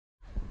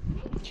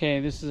Okay,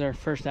 this is our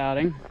first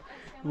outing.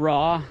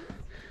 Raw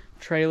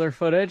trailer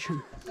footage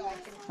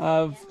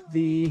of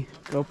the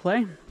Go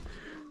Play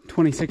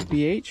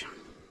 26BH.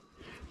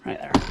 Right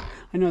there.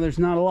 I know there's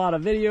not a lot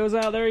of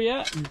videos out there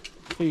yet.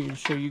 I figured to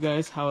show you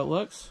guys how it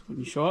looks when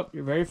you show up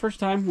your very first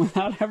time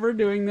without ever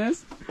doing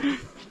this.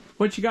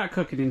 What you got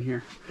cooking in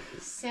here?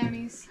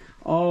 Sammy's.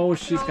 Oh,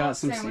 she's got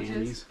some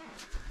Sammy's.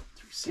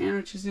 3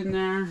 sandwiches in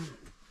there.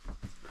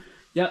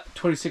 Yep,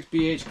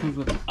 26BH comes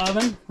with an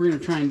oven. We're going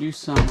to try and do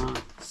some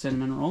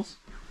cinnamon rolls.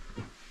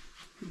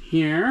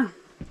 Here,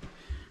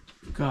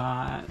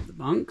 got the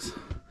bunks,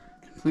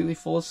 completely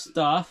full of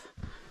stuff.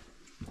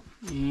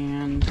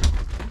 And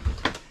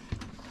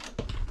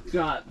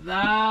got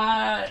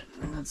that.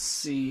 Let's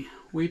see.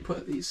 We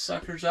put these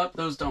suckers up.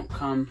 Those don't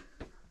come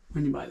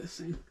when you buy this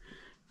thing.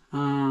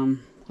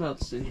 What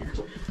else is in here?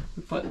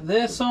 We put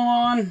this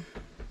on.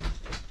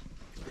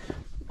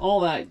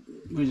 All that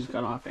we just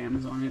got off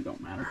Amazon. It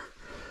don't matter.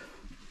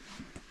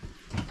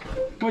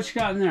 What you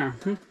got in there?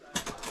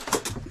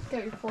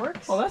 Got your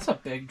forks. Oh, that's a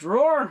big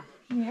drawer.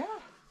 Yeah.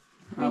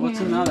 What's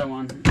another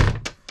one?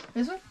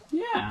 This one?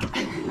 Yeah.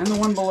 And the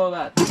one below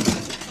that.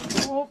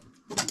 Oh,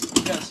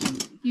 got some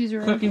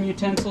cooking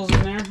utensils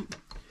in there.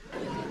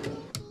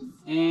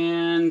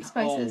 And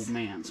spices. Oh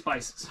man,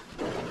 spices.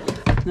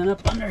 Then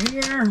up under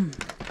here,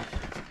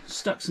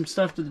 stuck some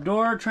stuff to the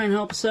door, try and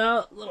help us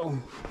out. Little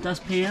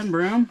dustpan,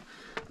 broom,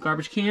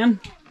 garbage can.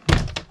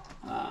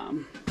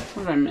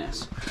 What did I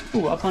miss?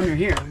 Ooh, up under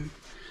here,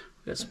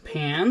 got some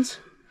pans.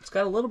 It's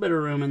got a little bit of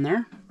room in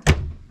there.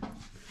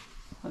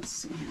 Let's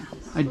see here.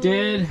 I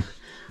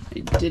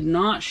did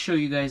not show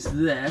you guys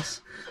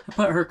this. I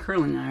put her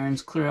curling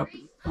irons clear up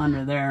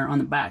under there on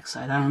the back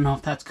side. I don't know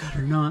if that's good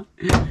or not.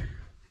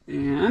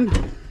 And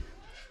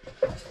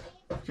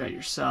you got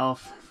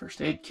yourself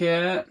first aid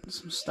kit,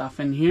 some stuff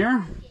in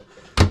here.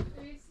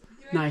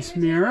 Nice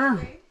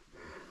mirror.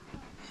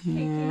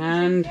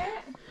 And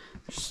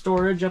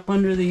storage up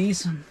under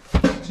these,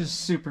 which is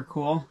super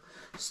cool.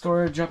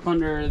 Storage up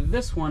under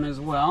this one as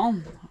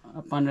well,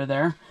 up under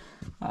there.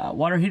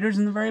 Water heaters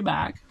in the very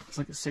back. It's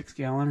like a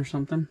 6-gallon or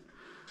something.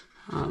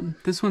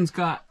 This one's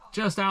got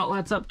just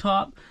outlets up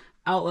top,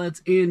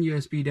 outlets and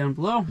USB down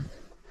below.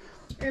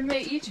 And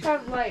they each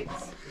have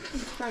lights.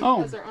 Oh,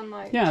 because they're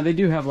unlighted. Yeah, they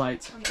do have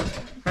lights.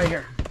 Right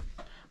here.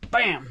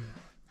 Bam!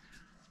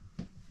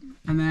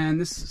 And then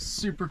this is a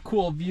super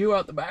cool view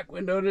out the back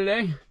window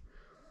today.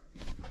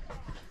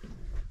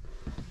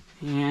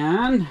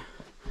 And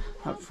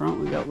up front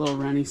we got little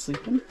Rennie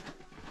sleeping.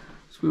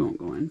 So we won't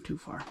go in too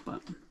far,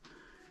 but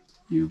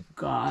you've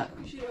got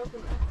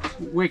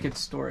wicked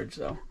storage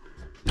though.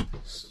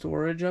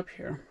 Storage up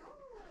here.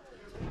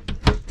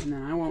 And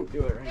then I won't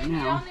do it right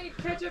now.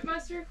 Ketchup,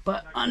 mustard?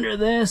 But under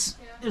this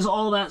is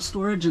all that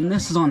storage, and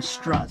this is on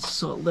struts,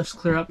 so it lifts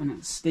clear up and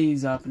it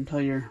stays up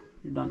until you're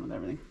done with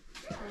everything.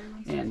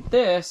 And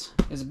this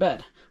is a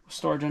bed with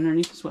storage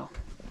underneath as well.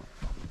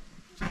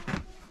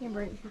 You can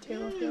bring it to your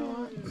table if you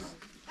want.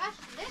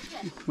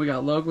 We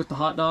got Logue with the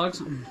hot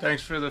dogs.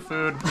 Thanks for the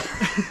food.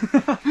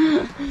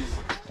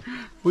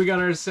 We got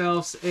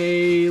ourselves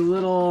a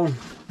little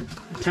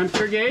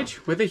temperature gauge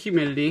with a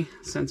humidity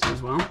sensor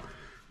as well.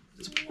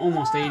 It's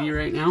almost 80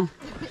 right now.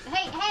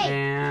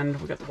 And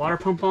we got the water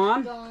pump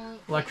on,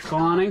 electrical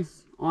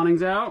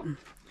awnings out.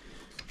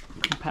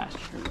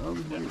 Pasture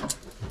Logue general.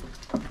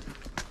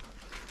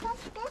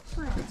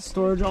 Got the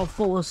storage all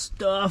full of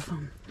stuff.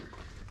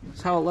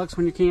 That's how it looks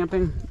when you're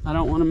camping. I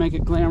don't want to make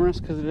it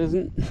glamorous because it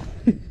isn't.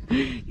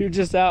 You're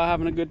just out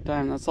having a good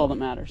time. That's all that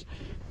matters.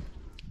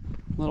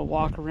 Little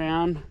walk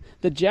around.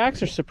 The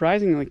jacks are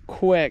surprisingly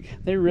quick.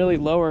 They really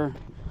lower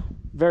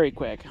very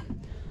quick.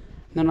 And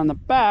then on the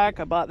back,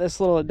 I bought this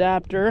little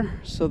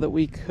adapter so that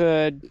we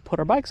could put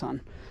our bikes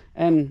on.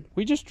 And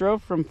we just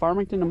drove from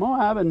Farmington to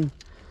Moab, and it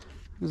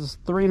was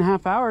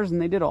 3.5 hours,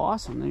 and they did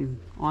awesome. They're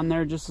on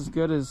there just as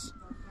good as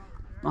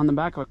on the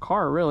back of a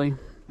car, really.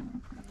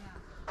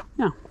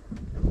 Yeah.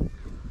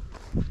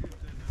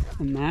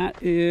 And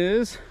that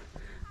is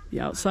the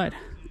outside.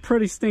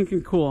 Pretty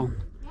stinking cool.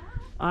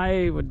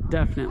 I would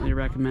definitely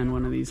recommend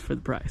one of these for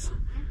the price.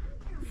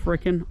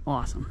 Freaking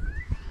awesome.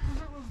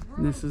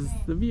 And this is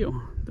the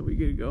view that we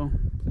get to go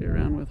play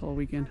around with all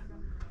weekend.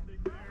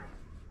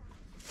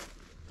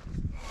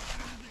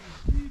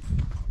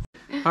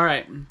 All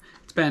right,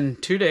 it's been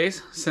 2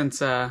 days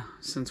since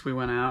we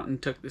went out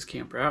and took this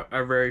camper out,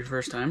 our very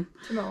first time.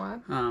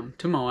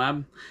 To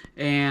Moab.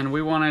 And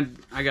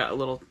I got a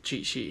little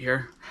cheat sheet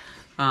here.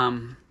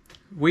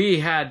 We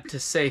had to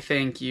say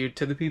thank you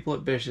to the people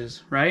at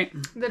Bish's, right?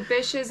 The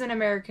Bish's in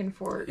American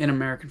Fort. In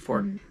American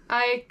Fort. Mm-hmm.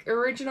 I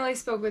originally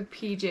spoke with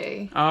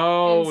PJ.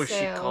 Oh,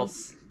 she called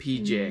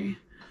PJ. Mm-hmm.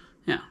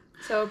 Yeah.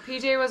 So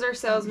PJ was our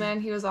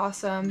salesman. He was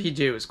awesome.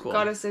 PJ was cool.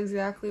 Got us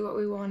exactly what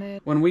we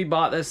wanted. When we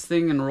bought this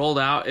thing and rolled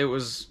out, it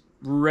was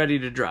ready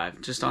to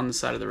drive, just on the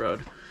side of the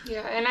road.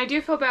 Yeah, and I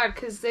do feel bad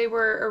because they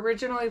were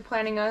originally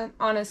planning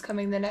on us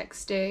coming the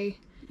next day.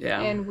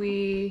 Yeah. And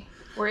we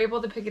were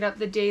able to pick it up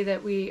the day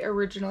that we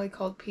originally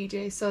called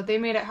PJ. So they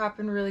made it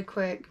happen really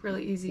quick,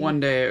 really easy. One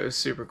day it was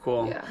super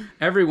cool. Yeah.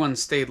 Everyone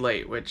stayed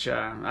late, which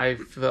I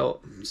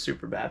felt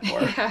super bad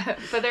for. Yeah,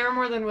 but they were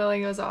more than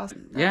willing. It was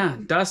awesome. Yeah,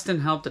 Dustin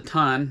helped a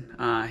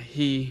ton.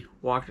 He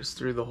walked us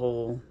through the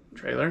whole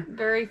trailer.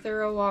 Very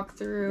thorough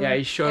walkthrough. Yeah,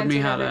 he showed me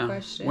how to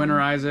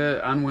winterize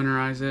it,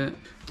 unwinterize it.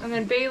 And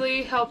then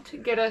Bailey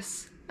helped get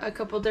us a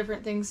couple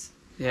different things,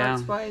 yeah,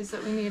 parts-wise,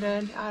 that we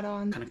needed,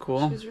 add-on. Kind of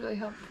cool. She was really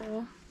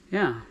helpful.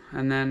 Yeah,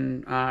 and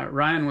then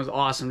Ryan was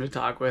awesome to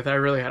talk with. I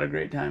really had a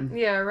great time.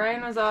 Yeah,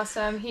 Ryan was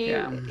awesome.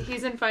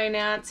 He's in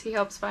finance. He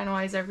helps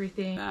finalize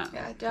everything.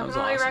 Yeah,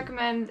 definitely awesome.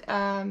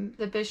 Recommend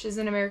the Bish's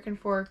and American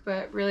Fork,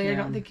 but really I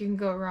don't think you can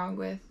go wrong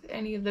with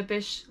any of the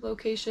Bish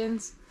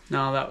locations.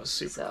 No, that was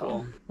super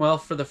cool. Well,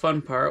 for the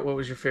fun part, what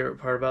was your favorite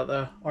part about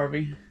the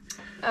RV?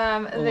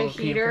 The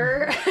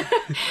heater.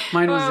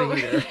 Mine was the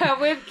heater. Yeah,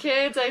 with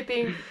kids, I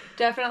think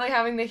definitely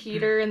having the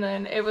heater, and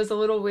then it was a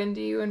little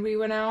windy when we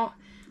went out.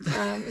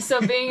 So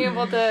being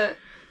able to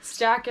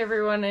stack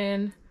everyone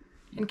in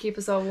and keep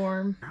us all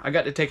warm. I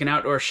got to take an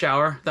outdoor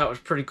shower. That was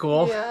pretty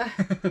cool. Yeah.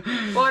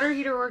 Water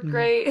heater worked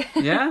great.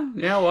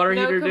 Yeah, water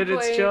No heater did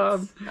its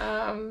job.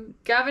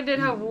 Gavin did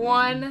have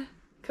one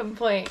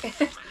complaint.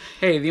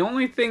 Hey, the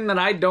only thing that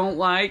I don't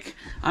like,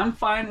 I'm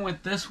fine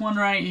with this one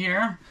right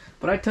here,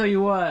 but I tell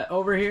you what,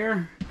 over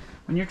here,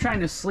 when you're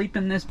trying to sleep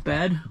in this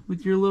bed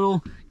with your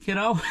little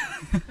kiddo,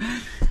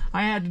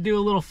 I had to do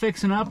a little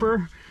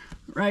fixin'-upper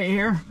right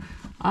here.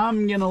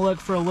 I'm gonna look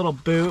for a little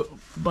boot,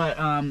 but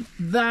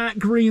that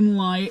green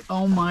light,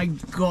 oh my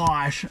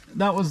gosh,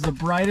 that was the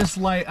brightest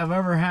light I've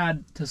ever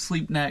had to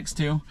sleep next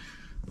to.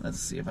 Let's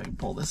see if I can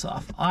pull this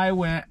off. I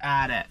went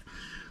at it.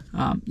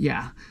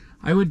 Yeah,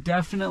 I would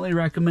definitely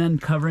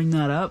recommend covering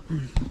that up.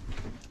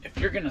 If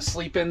you're gonna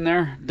sleep in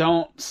there,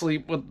 don't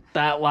sleep with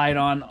that light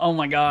on. Oh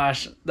my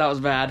gosh, that was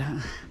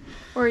bad.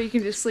 Or you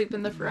can just sleep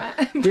in the front.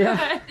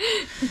 Yeah,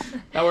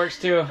 that works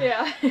too.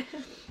 Yeah.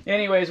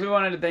 Anyways, we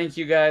wanted to thank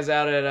you guys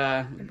out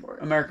at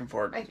American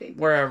Fork, I think.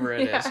 Wherever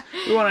it is.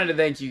 We wanted to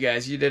thank you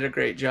guys. You did a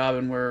great job,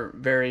 and we're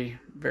very,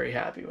 very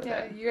happy with it.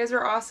 Yeah, you guys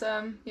are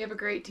awesome. You have a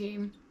great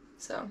team.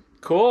 So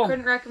cool.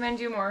 Couldn't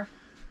recommend you more.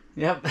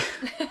 Yep.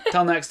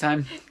 Till next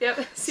time.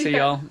 Yep. See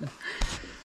y'all.